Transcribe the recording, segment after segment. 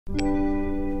Yes!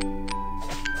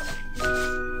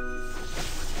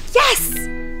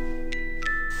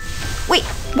 Wait,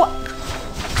 what?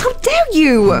 How dare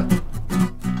you?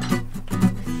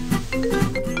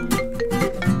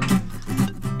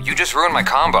 You just ruined my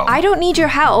combo. I don't need your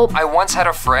help. I once had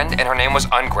a friend and her name was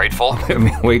Ungrateful.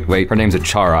 wait, her name's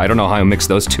ACHARA. I don't know how I mixed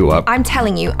those two up. I'm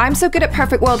telling you, I'm so good at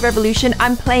Perfect World Revolution,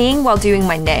 I'm playing while doing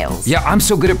my nails. Yeah, I'm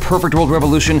so good at Perfect World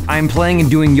Revolution, I'm playing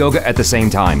and doing yoga at the same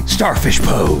time. Starfish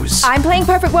pose. I'm playing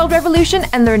Perfect World Revolution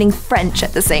and learning French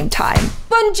at the same time.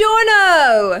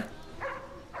 Buongiorno!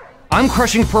 I'm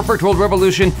crushing Perfect World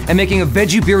Revolution and making a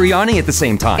veggie biryani at the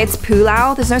same time. It's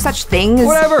pulao, there's no such thing as...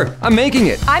 Whatever, I'm making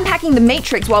it. I'm hacking the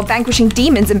Matrix while vanquishing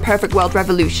demons in Perfect World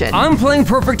Revolution. I'm playing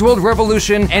Perfect World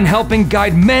Revolution and helping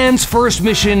guide man's first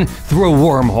mission through a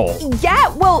wormhole. Yeah,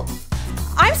 well,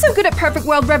 I'm so good at Perfect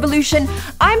World Revolution,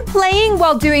 I'm playing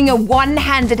while doing a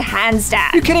one-handed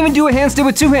handstand. You can't even do a handstand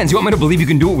with two hands. You want me to believe you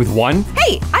can do it with one?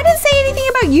 Hey, I didn't say anything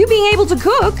about you being able to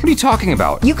cook. What are you talking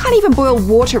about? You can't even boil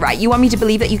water right. You want me to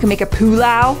believe that you can make a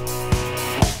pulao?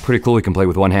 Pretty cool you can play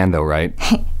with one hand though, right?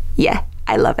 Yeah,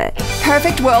 I love it.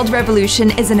 Perfect World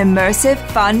Revolution is an immersive,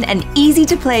 fun, and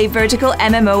easy-to-play vertical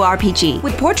MMORPG.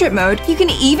 With portrait mode, you can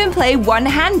even play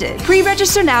one-handed.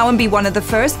 Pre-register now and be one of the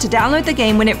first to download the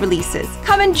game when it releases.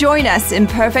 Come and join us in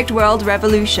Perfect World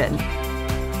Revolution.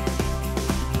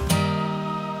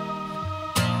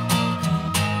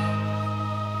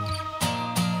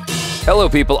 Hello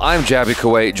people, I'm Jaby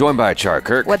KOAY, joined by ACHARA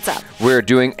KIRK. What's up? We're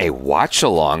doing a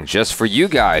watch-along just for you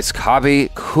guys.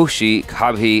 KHABHI, KHUSHI,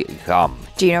 KHABHI, GHAM.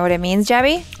 Do you know what it means,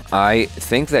 Jaby? I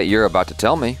think that you're about to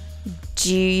tell me.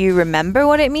 Do you remember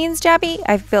what it means, Jaby?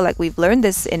 I feel like we've learned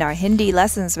this in our Hindi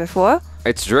lessons before.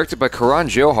 It's directed by Karan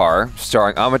Johar,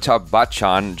 starring Amitabh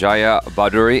Bachchan, Jaby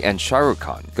WEST, and Shah Rukh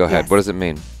Khan. Go ahead, Yes. What does it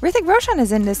mean? Hrithik Roshan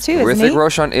is in this too, isn't he? Hrithik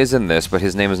Roshan is in this, but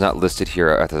his name is not listed here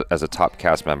as a top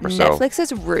cast member. So Netflix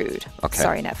is rude. Okay.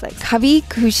 Sorry, Netflix. KHABHI,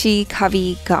 KHUSHI,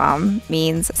 KHABHI, GHAM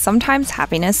means sometimes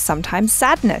happiness, sometimes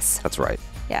sadness. that's right.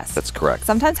 Yes. That's correct.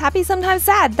 Sometimes happy, sometimes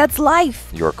sad. That's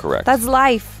life. You're correct. That's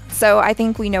life. So I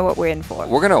think we know what we're in for.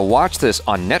 We're going to watch this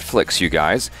on Netflix, you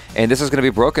guys, and this is going to be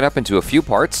broken up into a few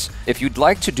parts. If you'd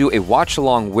like to do a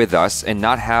watch-along with us and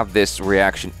not have this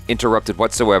reaction interrupted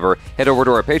whatsoever, head over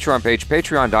to our Patreon page,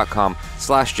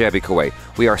 patreon.com/Jaby KOAY.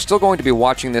 We are still going to be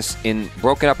watching this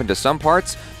broken up into some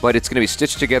parts, but it's going to be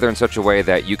stitched together in such a way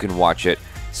that you can watch it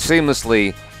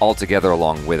seamlessly all together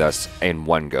along with us in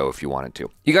one go if you wanted to.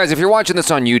 You guys, if you're watching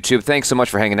this on YouTube, thanks so much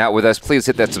for hanging out with us. Please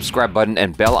hit that subscribe button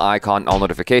and bell icon, all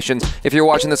notifications. If you're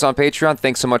watching this on Patreon,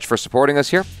 thanks so much for supporting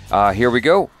us here. Here we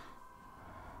go.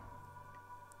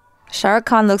 Shah Rukh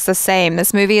Khan looks the same.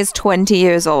 This movie is 20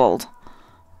 years old.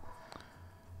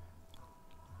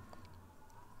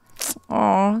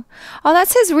 Oh,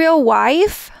 that's his real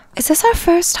wife? Is this our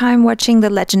first time watching the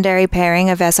legendary pairing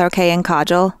of SRK and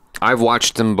Kajol? I've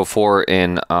watched them before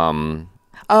in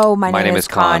Oh, My Name is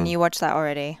Khan. You watched that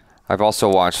already. I've also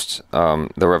watched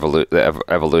the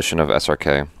evolution of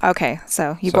SRK. Okay,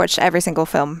 so you've watched every single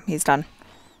film he's done.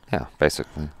 Yeah,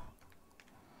 basically.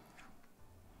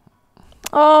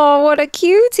 Oh, what a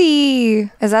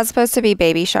cutie! Is that supposed to be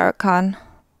baby Shah Rukh Khan?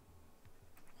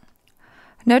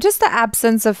 Notice the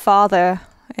absence of father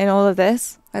in all of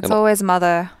this. It's always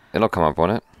mother. It'll come up,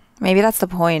 won't it? Maybe that's the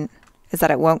point, is that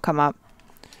it won't come up.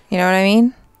 You know what I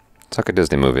mean? It's like a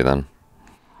Disney movie then.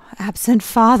 Absent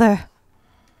father.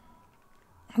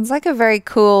 It's like a very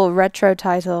cool retro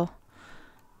title.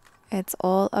 It's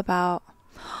all about...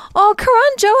 Oh,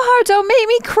 Karan Johar, don't make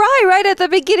me cry right at the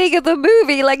beginning of the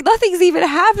movie. Like nothing's even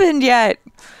happened yet.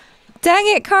 Dang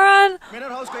it, Karan. Will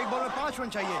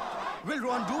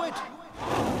Ron do it?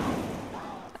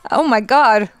 Oh my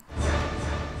god.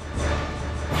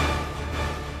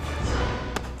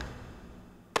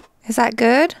 Is that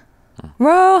good?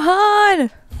 Rohan!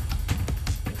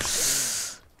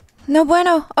 No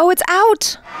bueno. Oh, it's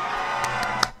out!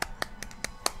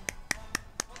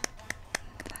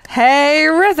 Hey,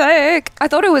 Hrithik! I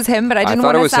thought it was him, but I didn't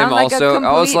want to sound like a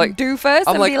complete doofus.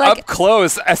 I'm like, up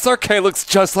close. SRK looks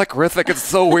just like Hrithik. It's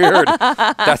so weird.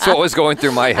 That's what was going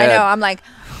through my head. I know. I'm like,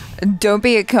 don't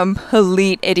be a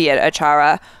complete idiot,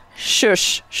 ACHARA.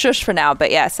 Shush. Shush for now. But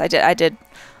yes, I did.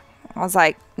 I was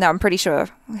like, no, I'm pretty sure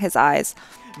his eyes.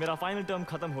 मेरा final term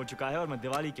खत्म हो चुका है और मैं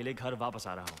दिवाली के लिए घर वापस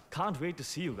आ रहा हूँ. Can't wait to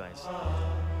see you guys.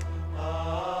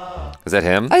 Is that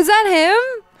him? Oh, is that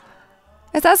him?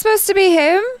 Is that supposed to be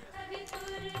him?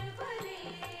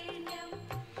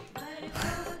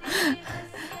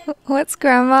 What's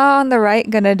Grandma on the right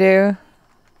gonna do?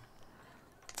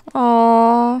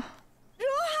 Aww.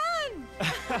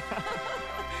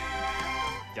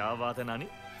 क्या बात है नानी?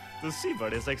 तुसी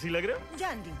बड़े सेक्सी लग रहे हो।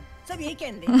 जानती हूँ, सब यही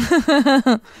कहते।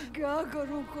 क्या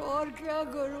करूँ और क्या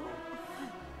करूँ?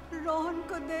 रोहन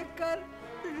को देखकर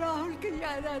राहुल की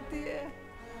याद आती है।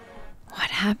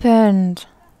 What happened?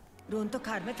 रोहन तो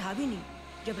कार में था भी नहीं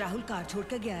जब राहुल कार छोड़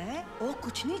के गया है। वो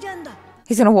कुछ नहीं जानता।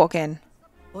 He's gonna walk in.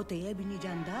 वो तो ये भी नहीं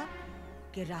जानता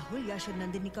कि राहुल या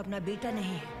नंदिनी का अपना बेटा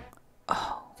नहीं है।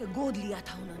 तो गोद लिया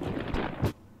था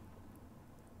उन्होंने।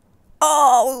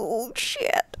 Oh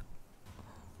shit.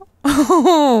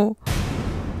 Oh.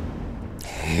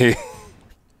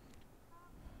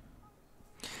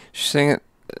 She's saying it.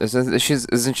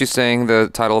 Isn't she saying the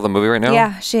title of the movie right now?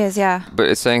 Yeah, she is. Yeah. But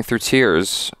it's saying through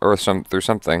tears or through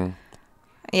something.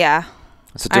 Yeah.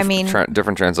 It's a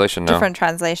different translation now. Different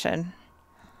translation.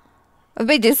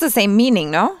 But it's the same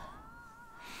meaning, no?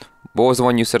 What was the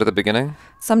one you said at the beginning?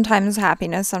 Sometimes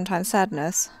happiness, sometimes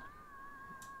sadness.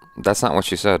 That's not what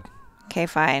she said. Okay,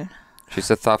 fine. She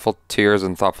said thoughtful tears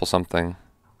and thoughtful something.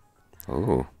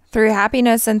 Ooh. Through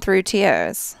happiness and through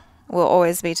tears, we'll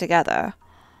always be together.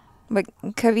 But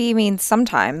KHABHI means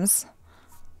sometimes.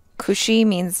 KHUSHI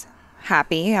means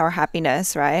happy or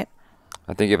happiness, right?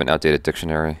 I think you have an outdated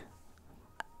dictionary.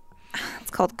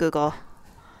 It's called Google.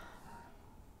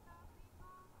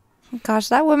 Gosh,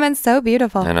 that woman's so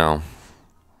beautiful. I know.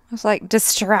 It's like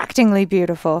distractingly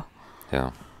beautiful.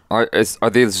 Yeah. Are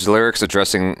these lyrics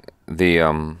addressing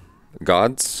the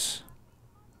gods?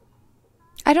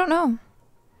 I don't know.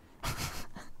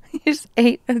 He just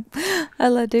ate a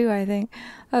ladoo, I think.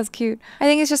 That was cute. I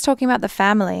think it's just talking about the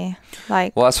family.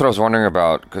 Like, well, that's what I was wondering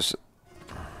about. Cause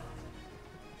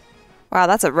wow,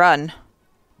 that's a run.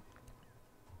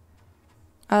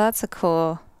 Oh, that's a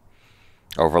cool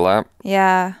overlap.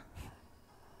 Yeah.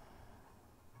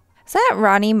 Is that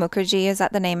Rani Mukherjee? Is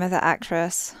that the name of the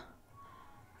actress?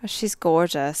 Oh, she's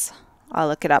gorgeous. I'll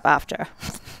look it up after.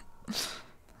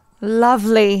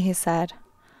 Lovely, he said.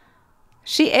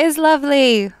 She is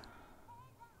lovely.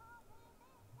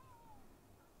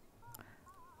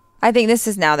 I think this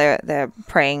is now they're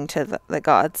praying to the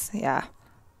gods. Yeah.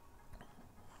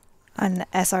 And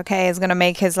SRK is gonna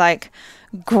make his like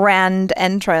grand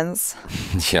entrance.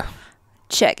 Yeah.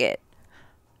 Check it.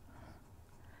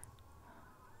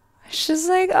 She's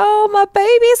like, oh, my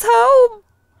baby's home.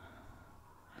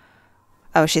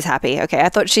 Oh, she's happy. Okay, I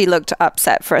thought she looked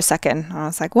upset for a second. I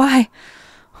was like, why?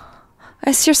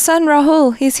 It's your son,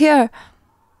 Rahul. He's here.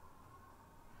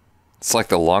 It's like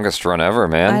the longest run ever,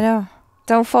 man. I know.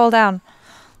 Don't fall down.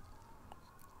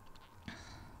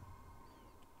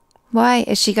 Why?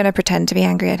 Is she going to pretend to be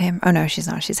angry at him? Oh, no, she's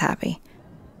not. She's happy.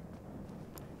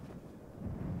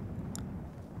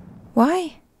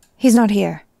 Why? He's not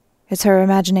here. It's her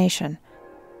imagination.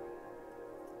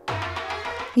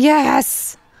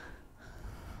 Yes!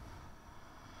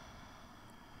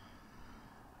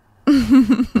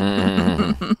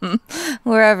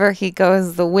 Wherever he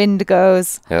goes, the wind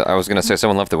goes. Yeah, I was going to say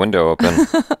someone left the window open.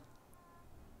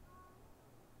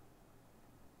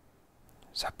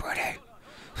 So pretty.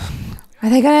 Are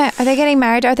they getting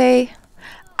married? Are they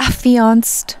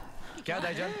affianced? क्या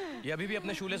दाईजान ये अभी भी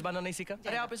अपने shoelace बांधना नहीं सीखा?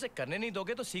 अरे आप इसे करने नहीं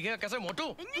दोगे तो सीखेगा कैसे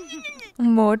मोटू?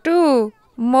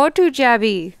 Motu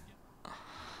Jaby.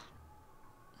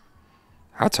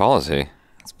 How tall is he?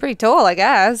 It's pretty tall, I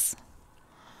guess.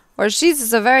 Or she's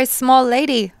just a very small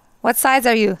lady. What size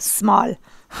are you? Small.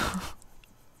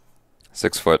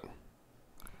 6 foot.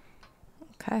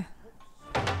 Okay.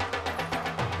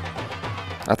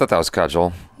 I thought that was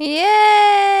Kajol.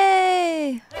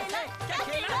 Yay!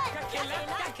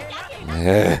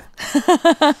 Yeah.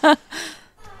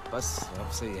 बस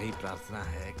सबसे यही प्रार्थना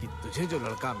है कि तुझे जो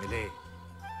लड़का मिले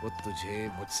वो तुझे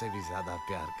मुझसे भी ज्यादा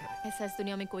प्यार करे। ऐसा इस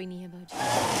दुनिया में कोई नहीं है भाजी।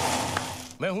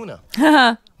 मैं हूँ ना।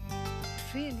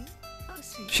 Really?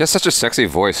 She has such a sexy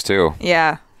voice, too.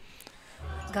 Yeah.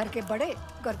 घर के बड़े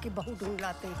घर की बहू ढूंढ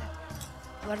लाते हैं,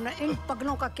 वरना इन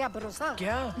पगलों का क्या भरोसा?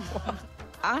 क्या?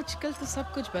 आजकल तो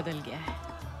सब कुछ बदल गया है।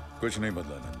 कुछ नहीं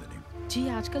बदला नंदिनी। जी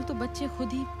आजकल तो बच्चे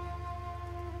खुद ही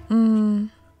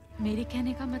मेरे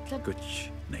कहने का मतलब कुछ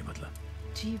नहीं बदला।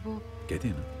 जी वो कहते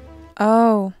हैं ना।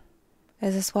 Oh,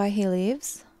 is this why he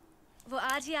leaves? वो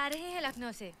आज ही आ रहे हैं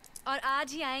लखनऊ से और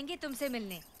आज ही आएंगे तुमसे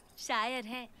मिलने। शायर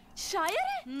हैं। शायर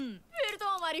है? फिर तो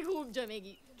हमारी खूब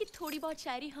जमेगी कि थोड़ी बहुत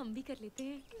शायरी हम भी कर लेते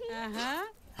हैं।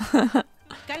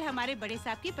 कल हमारे बड़े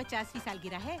साहब की 50वीं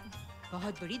सालगिरह है।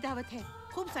 बहुत बड़ी दावत है,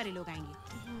 खूब सारे लोग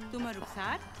आएंगे। तुम और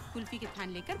रुखसार कुल्फी के थान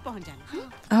लेकर पहुंच जाना।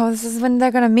 Oh, this is when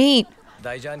they're gonna meet.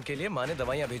 दाईजान के लिए माँ ने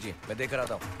दवाइयाँ भेजी, मैं देकर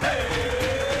आता हूँ।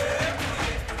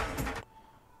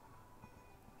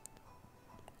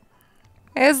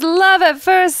 It's love at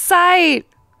first sight.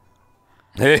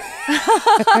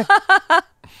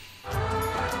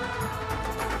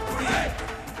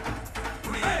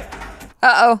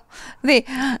 Uh-oh. The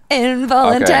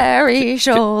involuntary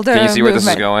shoulder Can you see where this is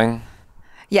movement. going?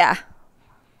 Yeah.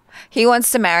 He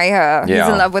wants to marry her. Yeah.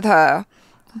 He's in love with her.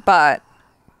 But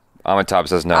Amitabh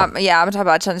says no. Amitabh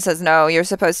Bachchan says no. You're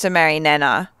supposed to marry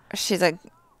Naina. She's a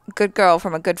good girl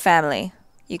from a good family.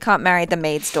 You can't marry the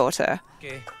maid's daughter.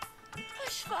 Okay.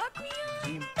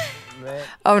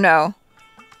 Oh no.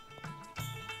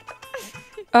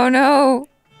 Oh no.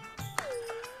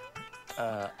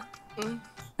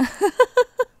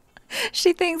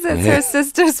 She thinks it's her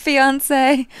sister's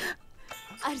fiance.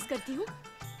 अर्ज करती हूँ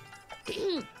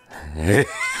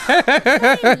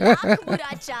लाख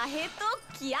बुरा चाहे तो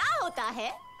क्या होता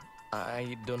है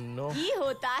I don't know. ये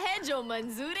होता है जो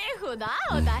मंजूरे खुदा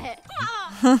होता है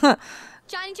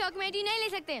चांदनी चौक में एंट्री नहीं ले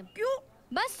सकते क्यों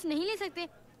बस नहीं ले सकते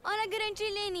और अगर एंट्री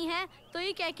लेनी है तो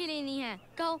ये क्या के लेनी है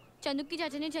कहो चंदू की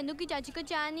चाचा ने चंदू की चाची को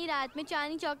चांदनी रात में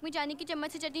चांदनी चौक में चांदनी की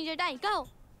चम्मच से चटनी चटाई कहो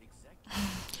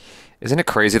Isn't it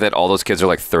crazy that all those kids are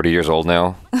like 30 years old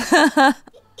now?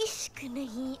 इश्क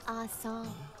नहीं आसान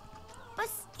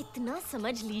बस इतना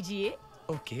समझ लीजिए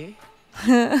Okay.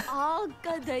 आग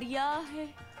का दरिया है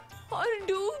और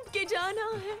डूब के जाना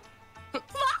है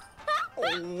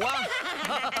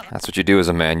That's what you do as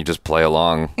a man. You just play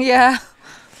along. Yeah.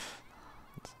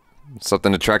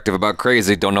 Something attractive about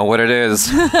crazy. Don't know what it is.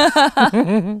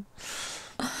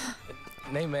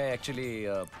 नहीं मैं एक्चुअली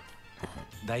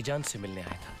दाईजान से मिलने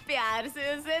आया था प्यार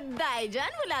से उसे दाईजान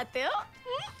बुलाते हो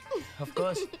Of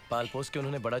course. पाल पोस के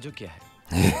उन्होंने बड़ा जो किया है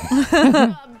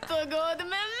अब तो गोद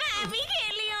में मैं भी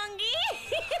खेली होंगी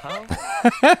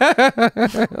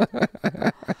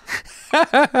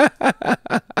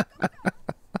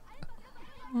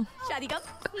शादी कब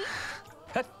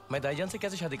हट, मैं दाईजान से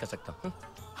कैसे शादी कर सकता हूँ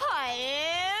हाय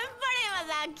बड़े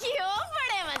मजाकी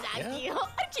हो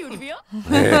और क्यूट भी हो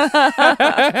बड़े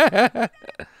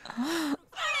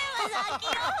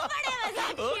मजाकी हो बड़े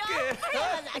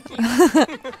मजाकी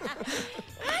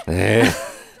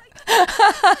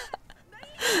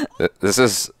This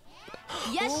is...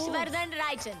 यशवर्धन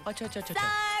रायचंद अच्छा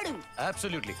साड़ू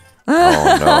Absolutely.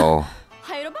 Oh no.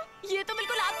 हाय रब्बा ये तो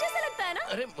बिल्कुल आप जैसा लगता है ना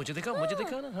अरे मुझे दिखा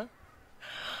ना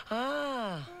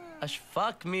हाँ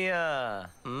अशफाक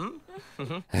मियाँ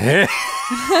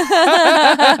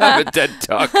I'm a dead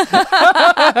duck.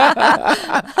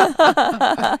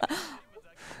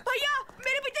 भैया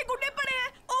मेरे पीछे गुड्डे पड़े हैं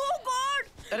ओह गॉड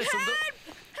अरे सुन दो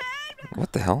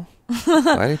What the hell?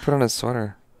 Why did he put on a sweater?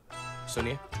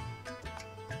 सुनिए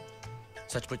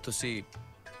सचमुच तो सी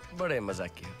बड़े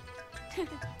मजाकी है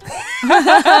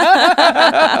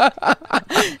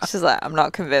She's like, I'm not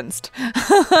convinced.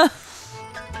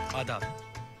 आदाब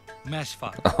मैं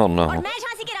अशफाक Oh no. और मैं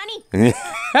झांसी की रानी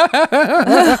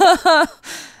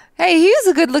Hey, he's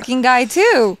a good-looking guy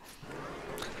too.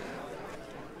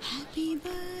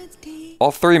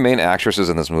 All three main actresses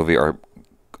in this movie are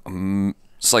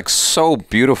it's like so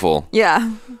beautiful.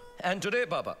 Yeah. And today,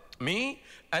 Baba, me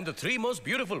and the three most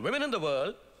beautiful women in the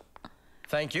world.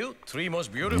 Thank you, three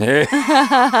most beautiful.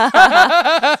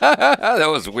 That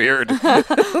was weird.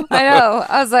 I know.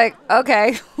 I was like,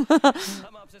 okay.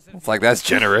 It's like that's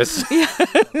generous.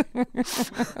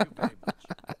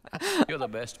 You're the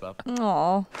best, Baba.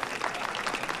 Aw.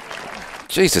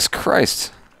 Jesus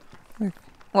Christ.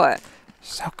 What?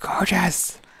 So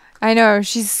gorgeous. I know.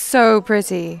 She's so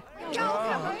pretty.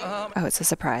 Oh, it's a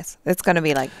surprise. It's going to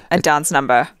be like a dance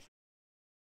number.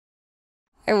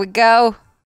 Here we go.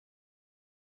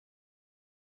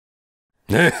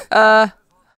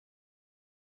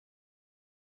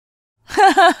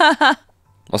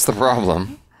 What's the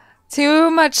problem? Too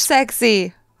much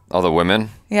sexy. All the women?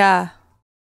 Yeah.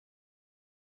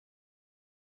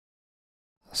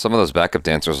 Some of those backup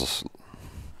dancers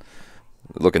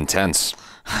look intense.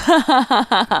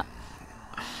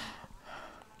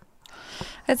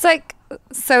 It's like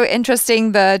so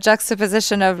interesting the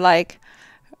juxtaposition of like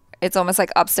it's almost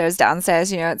like upstairs downstairs,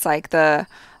 you know, it's like the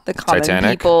common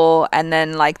Titanic. people and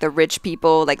then like the rich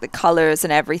people, like the colors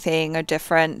and everything are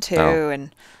different too. Oh. And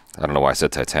I don't know why I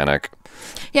said Titanic.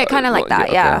 yeah, kind of like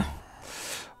that, yeah.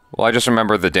 Well, I just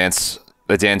remember the dance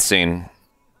scene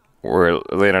where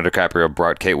Leonardo DiCaprio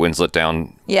brought Kate Winslet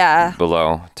down Yeah.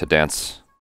 below to dance.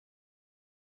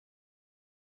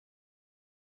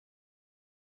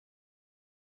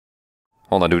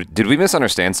 Hold on, did we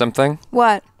misunderstand something?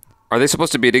 What? Are they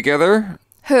supposed to be together?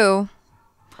 Who?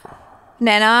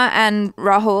 Nana and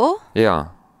Rahul? Yeah.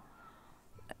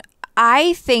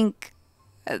 I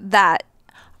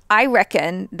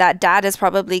reckon that Dad is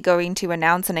probably going to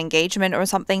announce an engagement or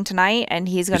something tonight, and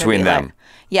he's going to be Between them. like,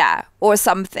 yeah, or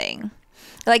something,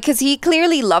 like because he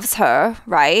clearly loves her,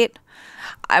 right?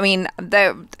 I mean,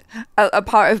 a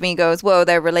part of me goes, whoa,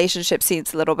 their relationship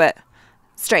seems a little bit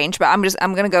strange, but I'm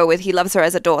going to go with he loves her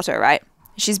as a daughter, right?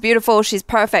 She's beautiful. She's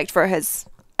perfect for his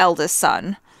eldest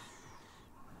son.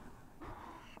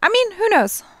 I mean, who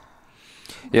knows?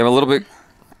 Yeah, I'm a little bit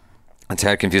a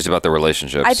tad confused about the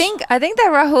relationships. I think that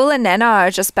Rahul and Naina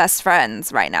are just best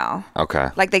friends right now. Okay.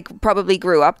 Like they probably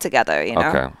grew up together, you know?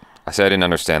 Okay. I said I didn't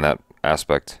understand that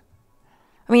aspect.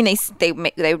 I mean, they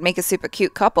would make a super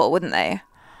cute couple, wouldn't they?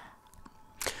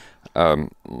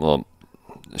 Well,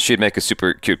 she'd make a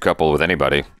super cute couple with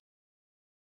anybody.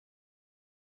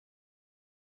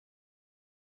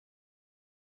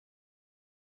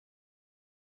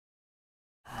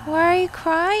 Why are you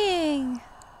crying?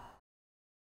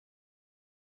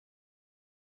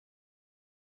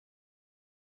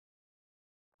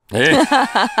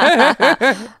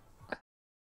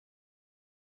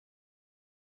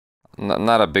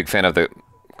 Not a big fan of the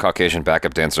Caucasian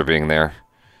backup dancer being there.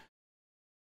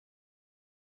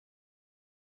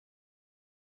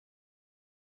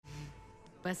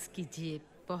 बस कीजिए,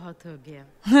 बहुत हो गया.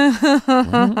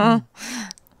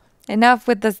 Enough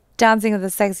with the dancing of the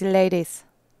sexy ladies.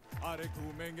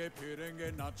 घूमेंगे फिरेंगे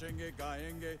नाचेंगे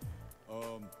गाएंगे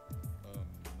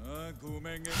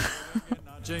घूमेंगे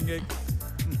नाचेंगे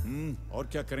और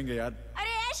क्या करेंगे यार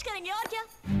अरे ऐश करेंगे और क्या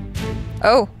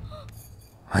Oh.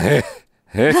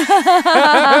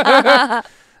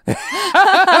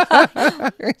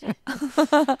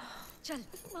 चल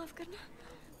माफ करना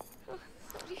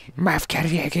माफ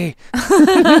करिएगी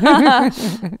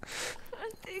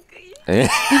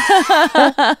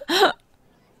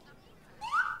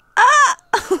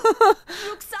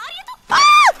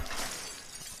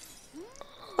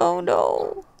Oh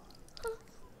no.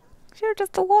 You're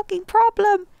just a walking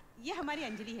problem. ये हमारी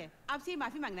अंजलि है. आपसे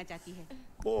माफी मांगना चाहती है.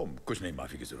 वो कुछ नहीं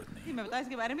माफी की जरूरत नहीं मैं बताऊं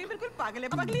इसके बारे में बिल्कुल पागल है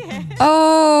पगली है.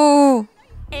 Oh.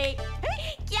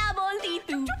 क्या बोलती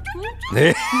तू?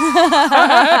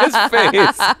 His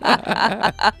face.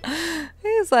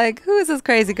 He's like, who is this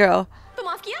crazy girl? तू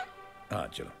माफ किया? हाँ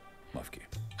चलो माफ किया.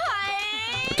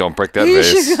 Don't break that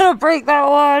She's vase. gonna break that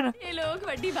one. ये लोग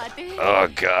बड़ी बातें हैं. Oh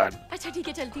God. अच्छा ठीक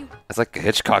है चलती हूँ. It's like a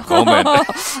Hitchcock moment.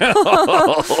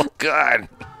 Oh God.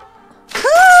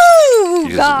 Oh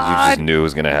You God. just knew it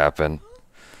was gonna happen.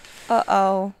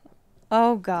 Uh-oh.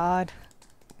 Oh God.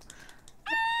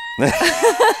 चल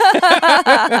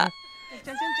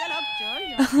चल चल अब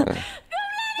चल.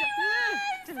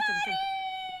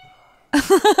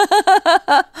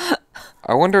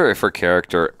 I wonder if her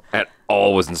character at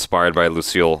all was inspired by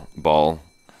Lucille Ball.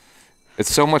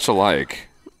 It's so much alike.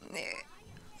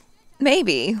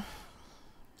 Maybe.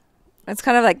 It's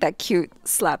kind of like that cute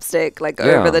slapstick, like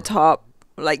Yeah. over the top,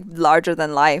 like larger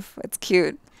than life. It's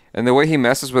cute. And the way he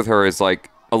messes with her is like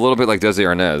a little bit like Desi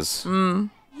Arnaz.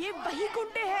 ये वही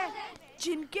गुंडे हैं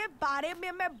जिनके बारे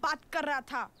में मैं बात कर रहा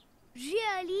था.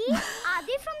 Really? Are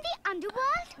they from the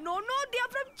underworld? No, they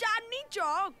are from Chandni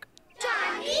Chowk.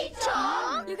 Chandni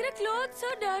Chowk? Look at her clothes, so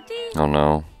dirty. Oh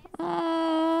no.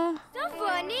 So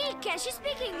funny. Can she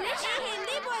speak English?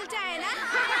 Hindi बोलता है ना?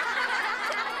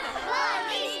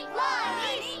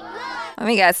 Let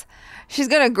me guess. She's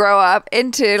gonna grow up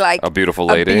into like A beautiful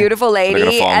lady.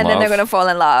 and then they're love. gonna fall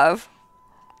in love.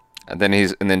 And then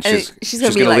she's she's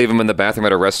gonna be gonna like- leave him in the bathroom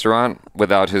at a restaurant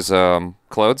without his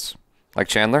clothes, like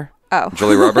Chandler. Oh.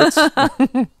 Julie Roberts.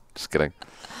 Just kidding.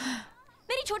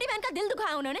 मेरी छोटी बहन का दिल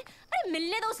दुखाया उन्होंने. अरे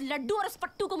मिलने दो उस लड्डू और उस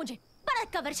पट्टू को मुझे. बड़ा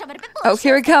कवर शवर पे. Oh,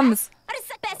 here it comes. अरे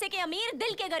पैसे के अमीर,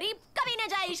 दिल के गरीब, कभी न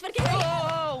जाए ईश्वर के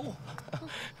करीब.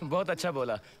 बहुत अच्छा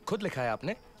बोला. खुद लिखा है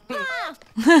आपने.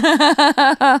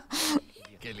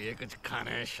 के लिए कुछ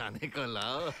खाने शाने को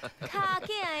लाओ. खा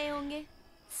के आए होंगे.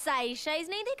 साइज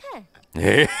नहीं देखा है?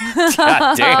 God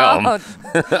damn.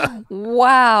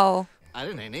 Wow.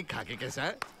 अरे नहीं खा के कैसा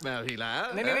है? मैं अभी लाया.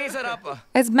 नहीं सर आप.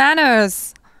 It's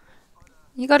manners.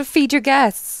 You gotta feed your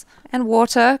guests. And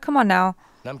water. Come on now.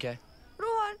 नाम क्या है?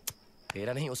 रोहन.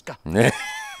 तेरा नहीं उसका.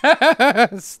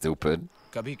 Stupid.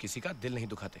 कभी किसी का दिल नहीं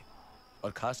दुखाते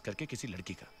और खास करके किसी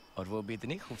लड़की का और वो भी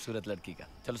इतनी खूबसूरत लड़की का.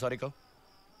 चलो सॉरी कहो.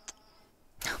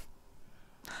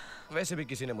 वैसे भी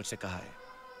किसी ने मुझसे कहा है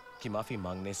कि माफी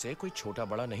मांगने से कोई छोटा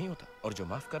बड़ा नहीं होता और जो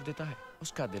माफ कर देता है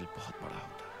उसका दिल बहुत बड़ा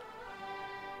होता है.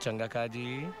 चंगा काजी.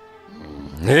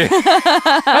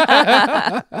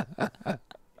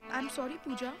 I'm sorry,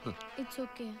 Pooja. It's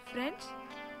okay. Friends?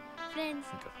 Friends.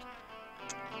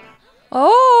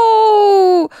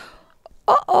 Oh.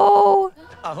 Uh-oh.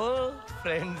 आहो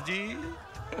फ्रेंड्स जी.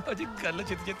 जी कर लो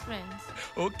चित. Friends.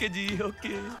 ओके जी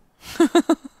ओके.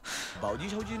 बाऊजी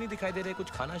शाऊजी नहीं दिखाई दे रहे. कुछ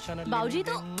खाना शाना. बाऊजी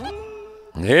तो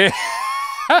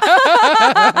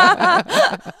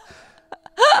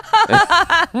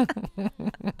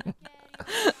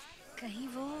कहीं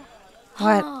वो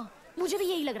What? हाँ, मुझे भी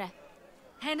यही लग रहा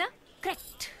है ना?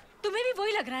 करेक्ट। तुम्हें भी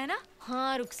वही लग रहा है ना?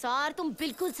 हाँ रुखसार, तुम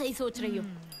बिल्कुल सही सोच रही हो।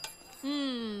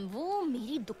 वो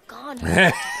मेरी दुकान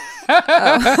है।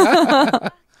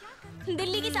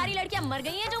 दिल्ली की सारी लड़कियां मर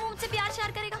गई हैं जो मुझसे प्यार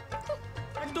शार करेगा।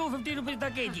 250 rupees the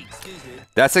kg.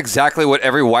 That's exactly what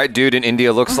every white dude in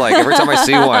India looks like every time I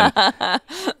see one.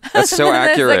 That's so There's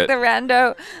accurate. like the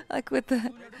rando, like with the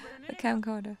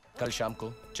camcorder. कल शाम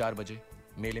को 4 बजे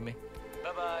मेले में।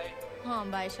 Bye bye. हाँ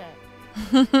bye शायद।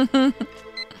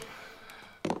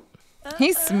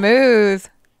 He's smooth.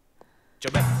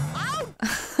 चुप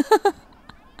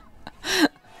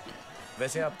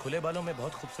वैसे आप खुले बालों में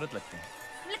बहुत खूबसूरत लगते हैं।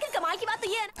 लेकिन कमाल की बात तो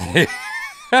ये है।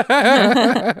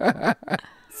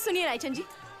 सुनिए रायचंद जी,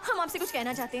 हम आपसे कुछ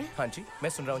कहना चाहते हैं। हाँ जी, मैं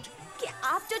सुन रहा हूँ जी। कि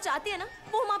आप जो चाहते हैं ना,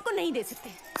 वो हम आपको नहीं दे सकते।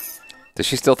 Does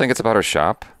she still think it's about her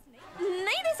shop?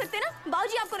 नहीं दे सकते ना,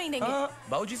 बाबूजी आपको नहीं देंगे। हाँ,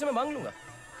 बाबूजी से मैं मांग लूँगा।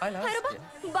 हाय रब्बा,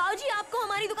 बाबूजी आपको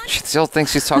हमारी दुकान। She still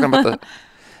thinks she's talking about the.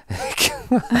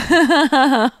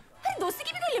 अरे दोस्ती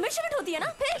की भी कोई लिमिट शिमिट होती है ना,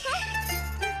 फिर।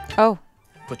 Oh.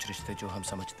 कुछ रिश्ते जो हम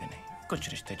समझते नहीं, कुछ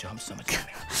रिश्ते जो हम समझते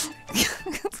नहीं।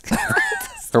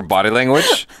 Her body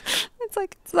language? It's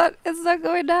like it's not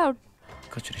going down.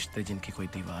 कुछ रिश्ते जिनकी कोई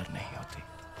दीवार नहीं होती,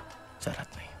 सरहद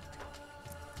नहीं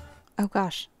होती। Oh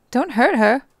gosh, don't hurt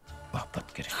her.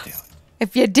 मोहब्बत के रिश्ते होते।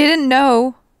 If you didn't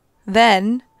know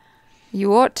then,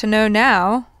 you ought to know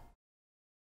now.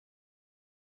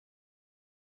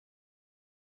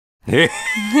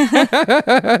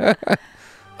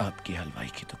 आपकी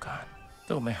हलवाई की दुकान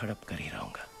तो मैं हड़प कर ही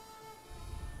रहूंगा।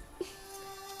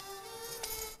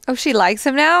 Oh, she likes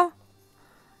him now?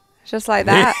 Just like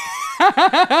that.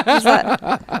 Just like,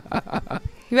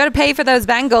 you better pay for those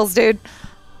bangles, dude.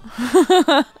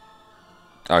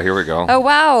 Oh, here we go. Oh,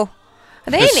 wow.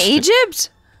 Are they in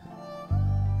Egypt?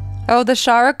 Oh, the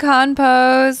Shah Rukh Khan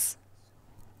pose.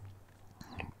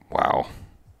 Wow.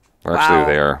 We're actually Wow.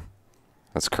 there.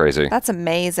 That's crazy. That's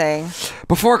amazing.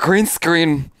 Before green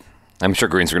screen. I'm sure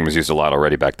green screen was used a lot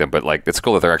already back then, but like it's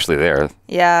cool that they're actually there.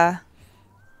 Yeah.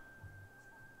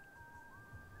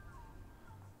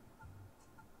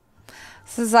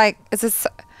 This is like, is this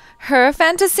her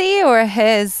fantasy or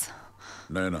his?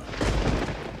 No.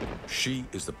 She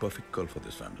is the perfect girl for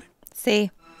this family.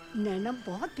 See? नैना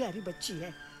बहुत प्यारी बच्ची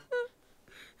है।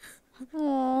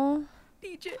 Aww.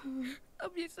 Teacher,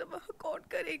 अब ये सब कौन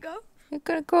करेगा? You're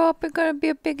gonna grow up, you're gonna be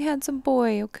a big handsome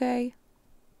boy, okay?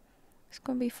 It's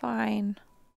gonna be fine.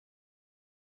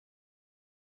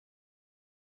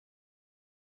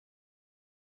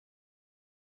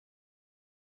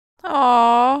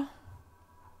 Aww.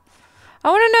 I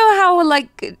want to know how,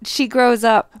 like, she grows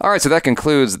up. All right, so that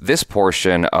concludes this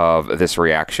portion of this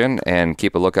reaction, and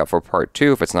keep a lookout for part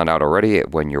 2 if it's not out already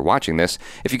when you're watching this.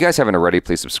 If you guys haven't already,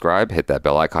 please subscribe, hit that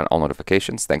bell icon, all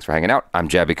notifications. Thanks for hanging out. I'm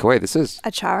Jaby KOAY. This is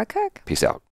ACHARA KIRK. Peace out.